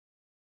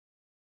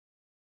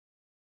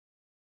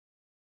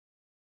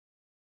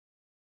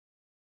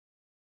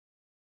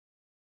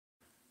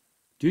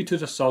Due to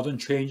the sudden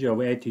change of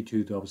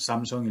attitude of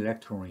Samsung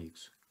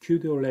Electronics,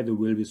 QD-OLED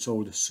will be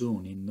sold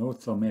soon in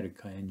North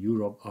America and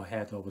Europe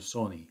ahead of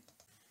Sony.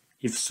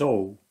 If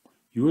so,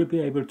 you will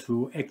be able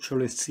to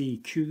actually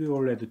see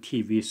QD-OLED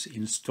TVs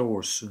in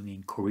stores soon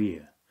in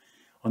Korea.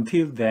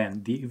 Until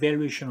then, the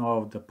evaluation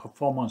of the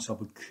performance of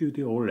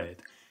QD-OLED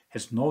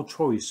has no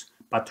choice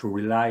but to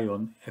rely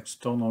on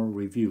external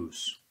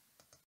reviews.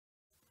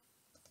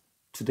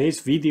 Today's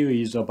video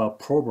is about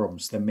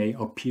problems that may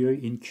appear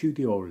in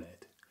QD-OLED.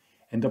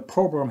 And the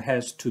problem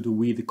has to do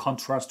with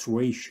contrast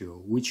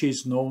ratio, which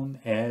is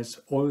known as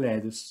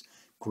OLED's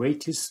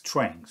greatest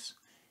strength.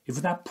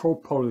 If not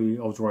properly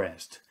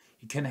addressed,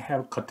 it can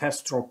have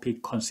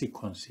catastrophic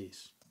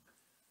consequences.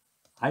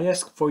 I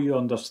ask for your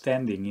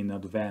understanding in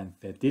advance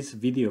that this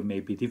video may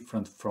be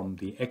different from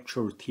the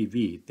actual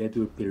TV that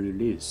will be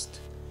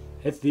released,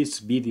 as this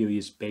video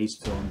is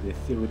based on the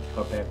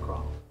theoretical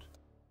background.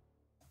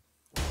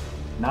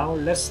 Now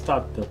let's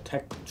start the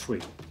tech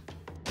tree.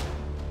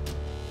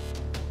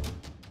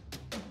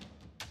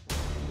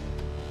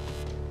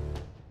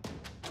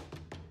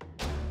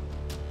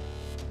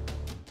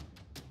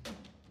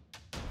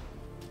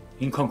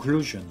 In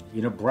conclusion,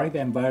 in a bright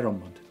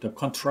environment, the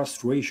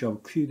contrast ratio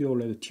of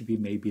QD-OLED TV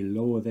may be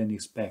lower than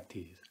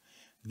expected.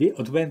 The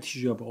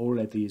advantage of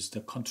OLED is the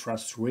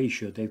contrast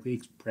ratio that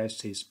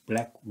expresses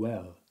black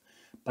well,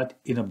 but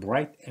in a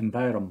bright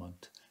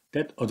environment,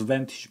 that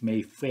advantage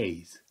may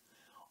fade.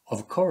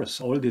 Of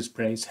course, all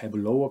displays have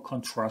lower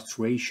contrast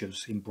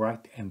ratios in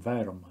bright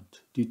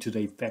environment due to the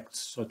effects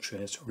such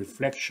as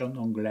reflection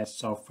on glass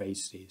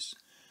surfaces,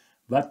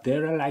 but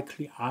there are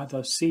likely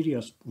other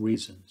serious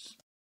reasons.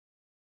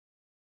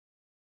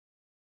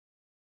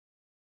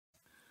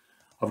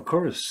 Of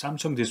course,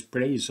 Samsung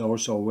Display is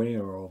also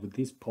aware of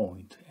this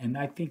point, and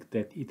I think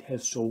that it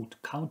has sought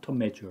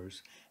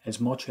countermeasures as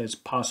much as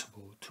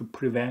possible to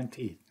prevent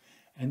it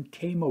and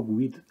came up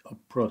with a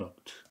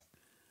product.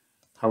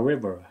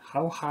 However,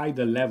 how high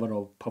the level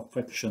of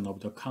perfection of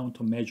the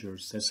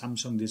countermeasures that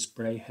Samsung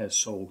Display has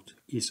sought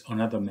is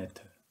another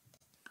matter.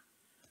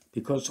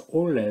 Because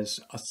OLEDs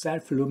are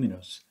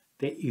self-luminous,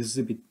 they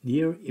exhibit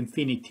near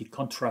infinity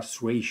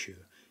contrast ratio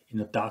in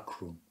a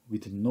dark room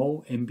with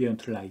no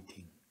ambient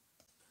lighting.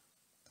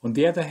 On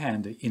the other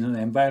hand, in an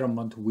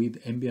environment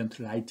with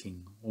ambient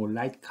lighting or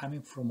light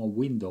coming from a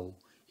window,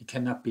 it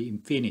cannot be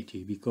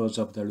infinity because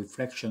of the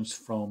reflections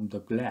from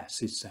the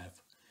glass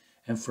itself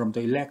and from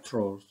the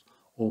electrodes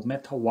or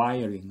metal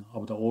wiring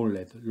of the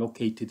OLED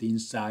located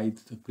inside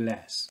the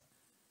glass.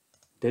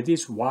 That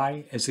is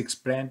why, as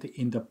explained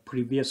in the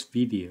previous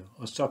video,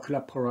 a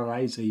circular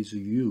polarizer is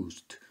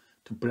used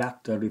to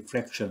block the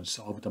reflections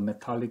of the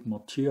metallic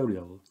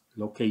material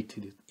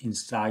located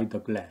inside the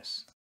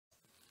glass.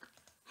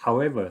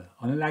 However,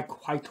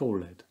 unlike white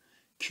OLED,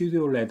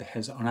 QD-OLED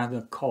has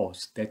another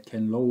cause that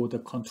can lower the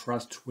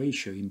contrast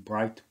ratio in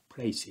bright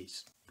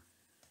places.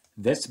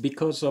 That's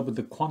because of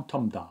the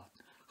quantum dot.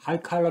 High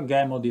color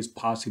gamut is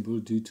possible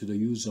due to the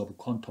use of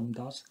quantum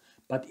dots,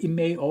 but it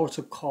may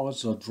also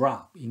cause a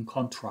drop in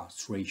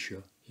contrast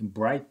ratio in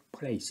bright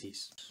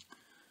places.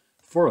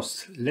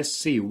 First, let's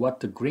see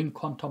what the green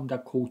quantum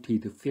dot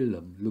coated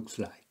film looks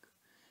like.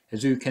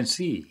 As you can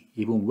see,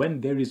 even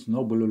when there is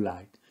no blue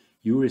light,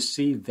 you will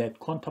see that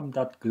quantum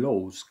dot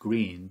glows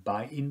green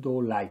by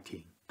indoor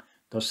lighting.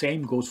 The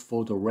same goes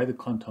for the red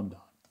quantum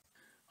dot.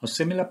 A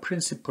similar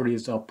principle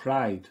is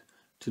applied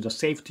to the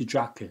safety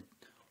jacket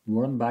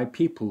worn by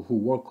people who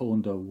work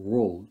on the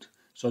road,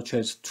 such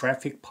as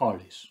traffic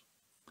police.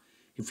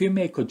 If you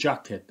make a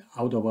jacket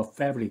out of a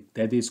fabric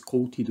that is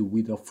coated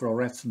with a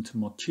fluorescent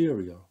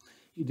material,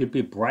 it will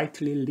be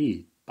brightly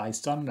lit by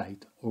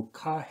sunlight or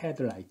car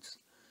headlights,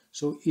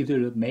 so it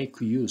will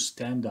make you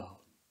stand out.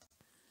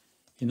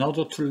 In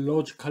order to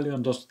logically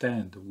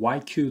understand why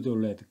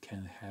QD-OLED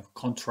can have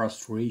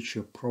contrast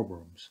ratio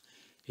problems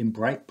in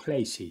bright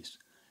places,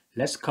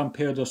 let's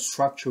compare the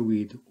structure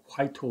with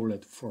white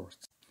OLED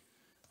first.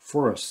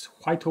 First,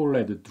 white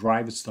OLED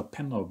drives the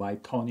panel by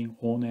turning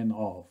on and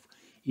off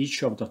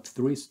each of the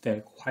three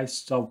stacked white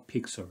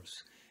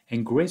subpixels,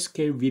 and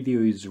grayscale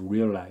video is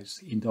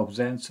realized in the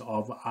absence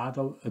of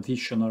other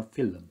additional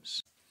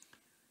films.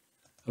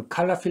 A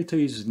color filter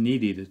is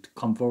needed to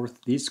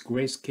convert this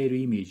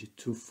grayscale image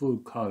to full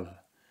color.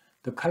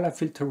 The color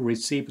filter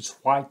receives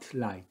white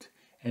light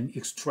and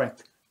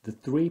extracts the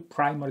three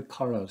primary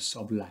colors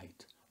of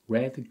light,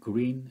 red,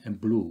 green,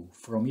 and blue,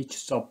 from each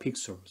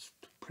subpixel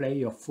to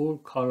play a full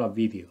color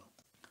video.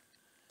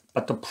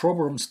 But the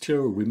problem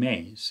still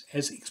remains.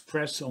 As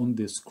expressed on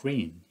the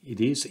screen, it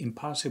is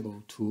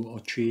impossible to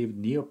achieve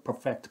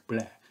near-perfect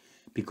black,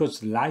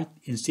 because light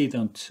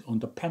incident on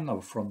the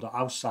panel from the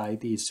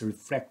outside is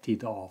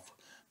reflected off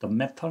the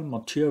metal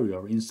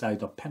material inside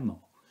the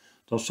panel.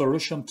 The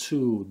solution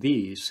to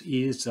this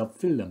is a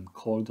film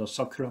called a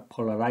circular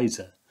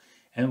polarizer,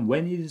 and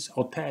when it is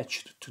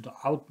attached to the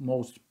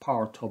outmost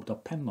part of the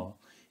panel,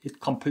 it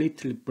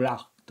completely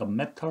blocks the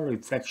metal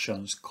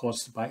reflections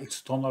caused by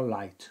external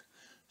light,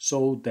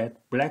 so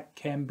that black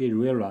can be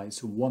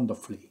realized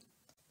wonderfully.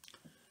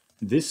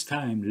 This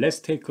time, let's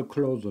take a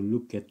closer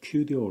look at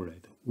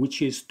QD-OLED,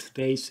 which is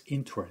today's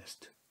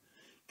interest.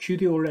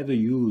 QD-OLED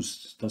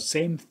uses the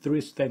same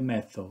three-step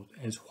method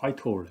as white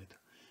OLED,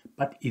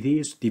 but it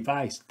is a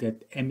device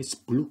that emits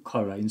blue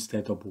color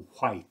instead of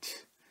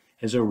white.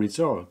 As a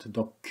result,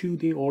 the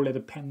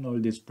QD-OLED panel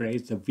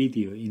displays the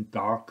video in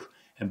dark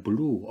and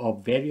blue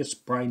of various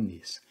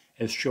brightness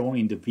as shown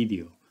in the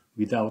video,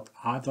 without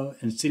other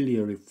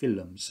ancillary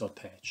films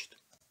attached.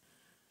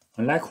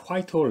 Unlike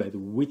white OLED,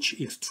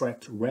 which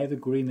extracts red,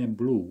 green, and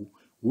blue,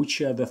 which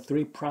are the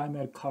three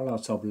primary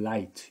colors of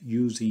light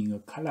using a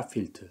color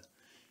filter,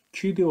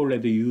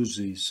 QD-OLED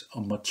uses a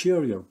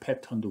material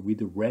patterned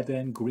with red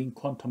and green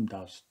quantum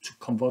dots to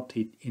convert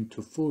it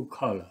into full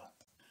color.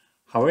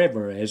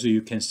 However, as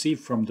you can see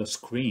from the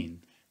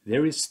screen,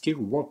 there is still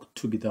work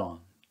to be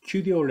done.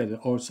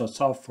 QD-OLED also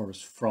suffers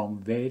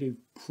from very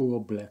poor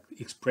black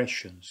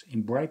expressions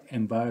in bright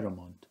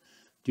environment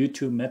due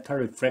to metal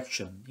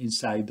refraction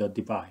inside the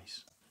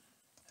device.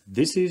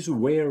 This is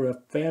where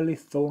a fairly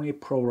thorny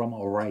problem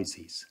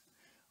arises.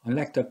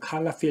 Unlike the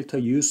color filter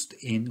used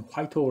in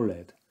white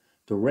OLED,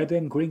 the red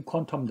and green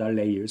quantum dot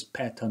layers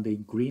patterned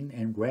in green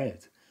and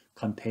red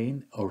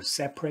contain a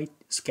separate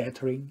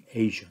scattering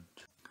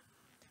agent.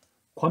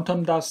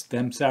 Quantum dots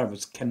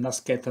themselves cannot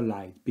scatter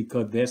light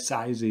because their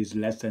size is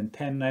less than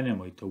 10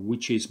 nanometer,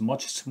 which is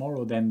much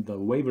smaller than the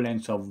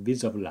wavelength of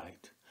visible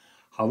light.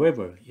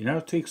 However, in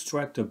order to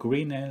extract the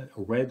green and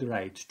red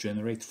light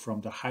generated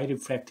from the high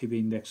refractive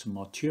index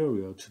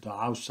material to the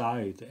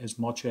outside as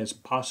much as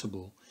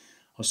possible,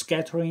 a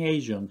scattering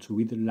agent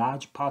with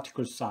large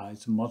particle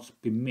size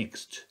must be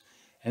mixed,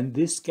 and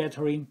this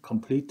scattering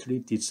completely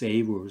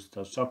disables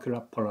the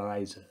circular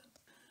polarizer.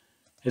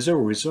 As a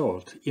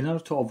result, in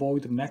order to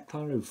avoid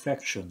metal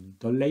refraction,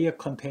 the layer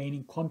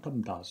containing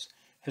quantum dots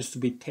has to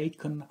be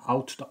taken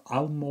out the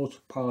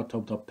outermost part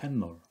of the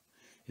panel.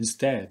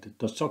 Instead,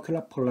 the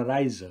circular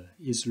polarizer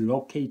is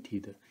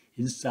located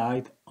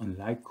inside,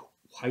 unlike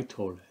white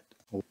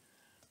OLED.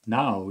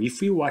 Now, if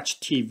we watch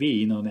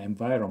TV in an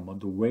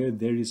environment where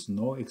there is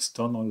no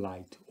external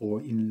light or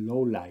in low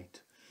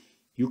light,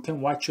 you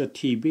can watch a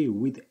TV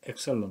with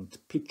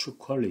excellent picture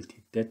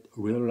quality that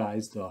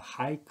realizes the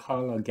high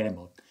color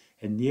gamut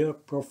and near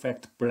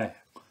perfect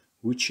black,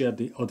 which are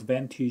the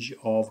advantage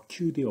of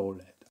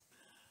QD-OLED.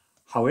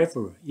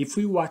 However, if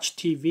we watch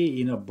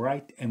TV in a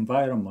bright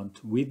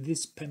environment with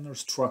this panel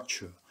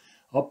structure,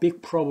 a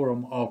big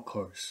problem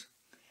occurs.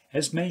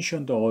 As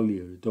mentioned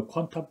earlier, the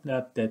quantum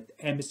dot that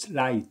emits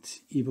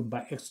light even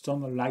by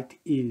external light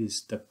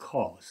is the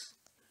cause.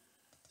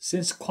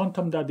 Since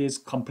quantum dot is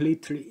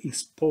completely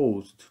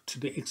exposed to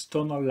the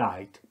external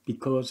light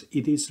because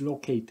it is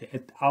located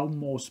at the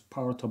outermost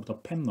part of the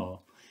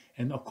panel,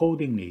 and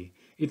accordingly,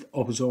 it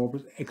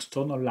absorbs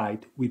external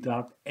light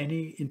without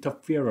any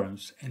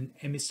interference and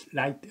emits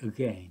light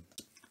again.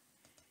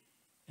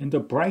 And the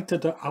brighter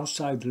the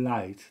outside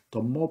light,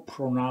 the more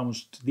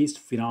pronounced this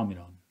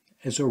phenomenon.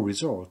 As a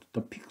result,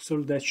 the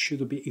pixel that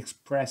should be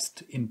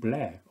expressed in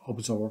black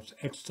absorbs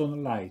external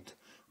light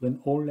when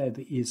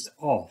OLED is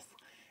off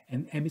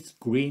and emits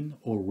green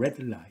or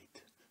red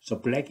light, so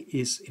black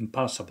is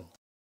impossible.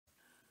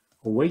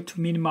 A way to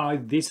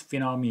minimize this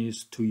phenomenon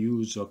is to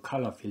use a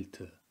color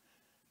filter.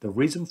 The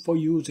reason for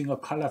using a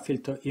color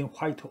filter in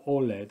white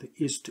OLED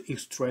is to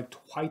extract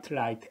white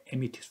light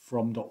emitted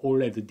from the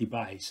OLED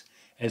device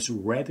as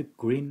red,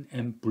 green,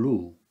 and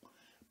blue.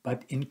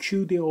 But in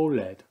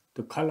QD-OLED,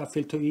 the color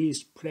filter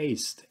is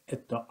placed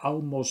at the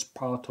outermost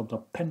part of the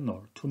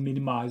panel to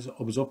minimize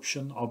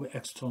absorption of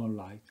external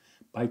light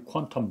by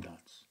quantum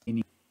dots.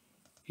 It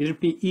will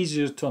be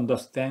easier to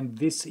understand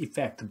this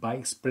effect by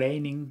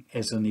explaining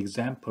as an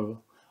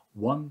example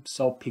one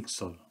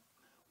subpixel,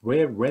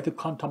 where red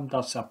quantum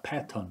dots are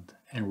patterned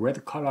and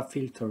red color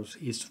filters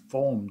is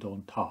formed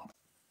on top.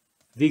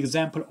 The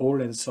example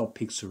OLED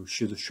subpixel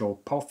should show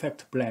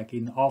perfect black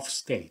in off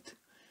state,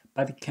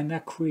 but it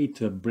cannot create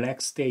a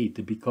black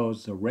state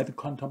because the red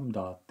quantum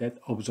dot that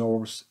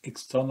absorbs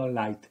external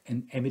light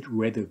and emits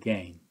red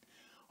again.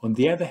 On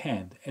the other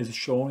hand, as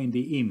shown in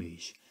the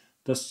image,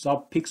 the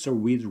subpixel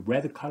with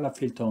red color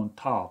filter on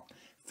top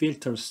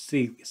filters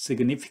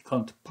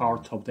significant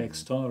part of the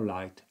external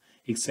light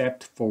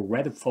except for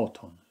red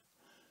photons.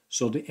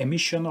 So the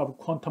emission of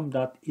quantum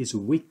dot is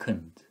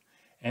weakened,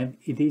 and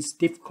it is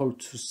difficult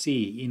to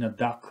see in a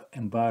dark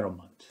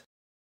environment.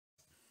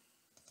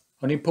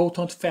 An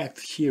important fact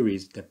here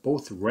is that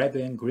both red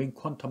and green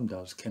quantum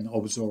dots can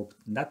absorb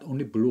not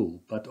only blue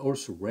but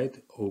also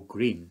red or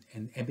green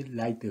and emit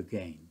light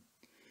again.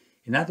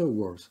 In other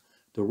words,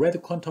 the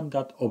red quantum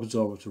dot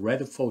absorbs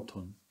red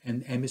photon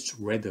and emits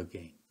red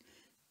again.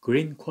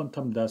 Green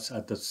quantum dots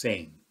are the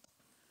same.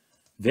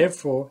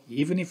 Therefore,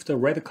 even if the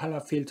red color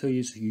filter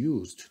is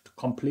used to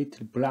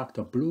completely block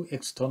the blue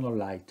external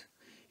light,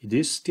 it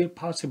is still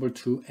possible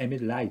to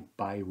emit light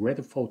by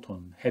red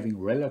photon having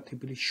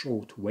relatively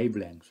short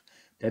wavelength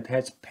that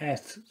has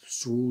passed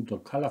through the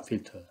color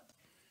filter.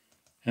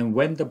 And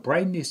when the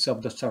brightness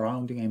of the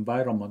surrounding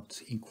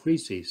environment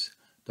increases,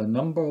 the the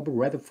number of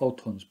red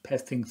photons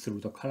passing through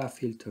the color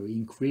filter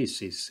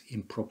increases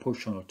in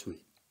proportional to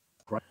it.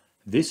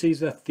 This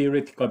is a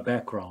theoretical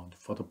background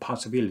for the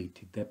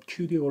possibility that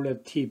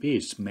QD-OLED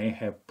TVs may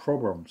have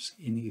problems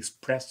in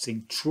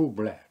expressing true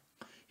black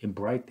in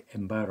bright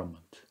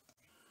environment.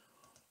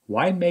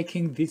 While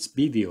making this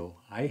video,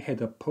 I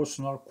had a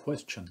personal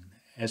question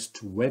as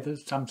to whether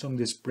Samsung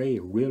display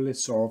really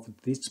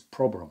solved this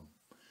problem.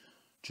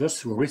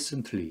 Just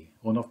recently,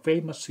 on a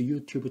famous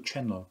YouTube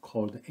channel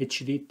called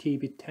HD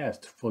TV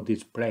Test for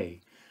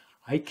Display,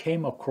 I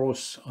came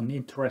across an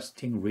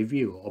interesting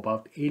review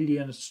about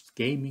Alien's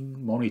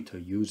gaming monitor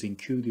using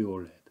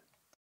QD-OLED.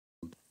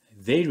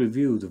 They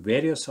reviewed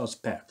various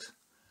aspects,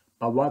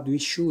 but what we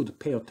should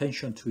pay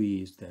attention to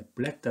is that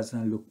black does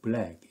not look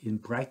black in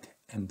bright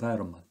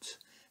environments,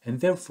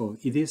 and therefore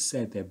it is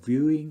said that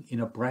viewing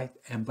in a bright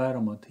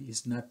environment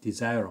is not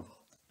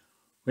desirable.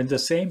 When the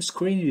same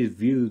screen is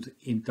viewed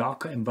in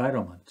dark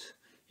environment,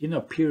 it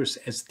appears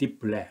as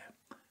deep black,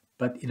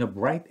 but in a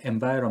bright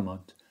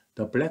environment,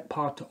 the black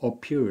part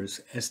appears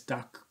as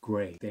dark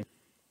gray.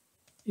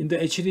 In the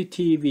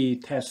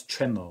HDTV test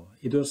channel,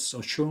 it was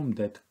assumed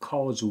that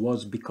cause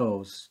was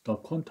because the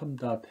quantum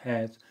dot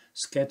had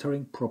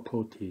scattering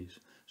properties,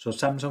 so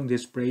Samsung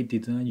display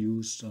did not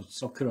use a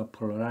circular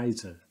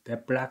polarizer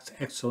that blocks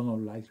external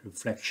light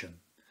reflection.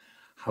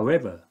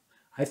 However,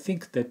 I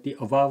think that the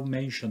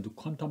above-mentioned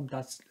quantum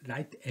dot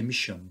light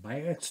emission by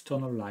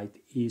external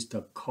light is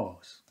the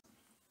cause.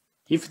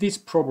 If this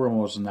problem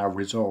was not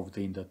resolved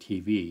in the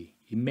TV,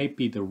 it may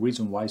be the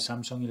reason why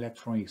Samsung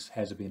Electronics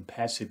has been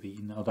passive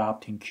in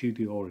adopting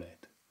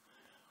QD-OLED.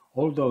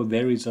 Although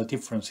there is a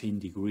difference in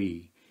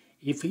degree,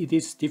 if it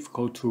is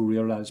difficult to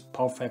realize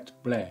perfect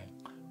black,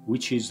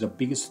 which is the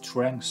biggest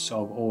strength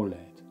of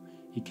OLED,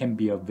 it can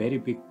be a very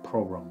big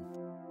problem.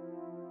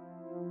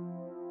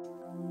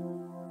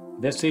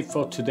 That's it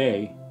for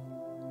today.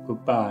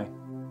 Goodbye.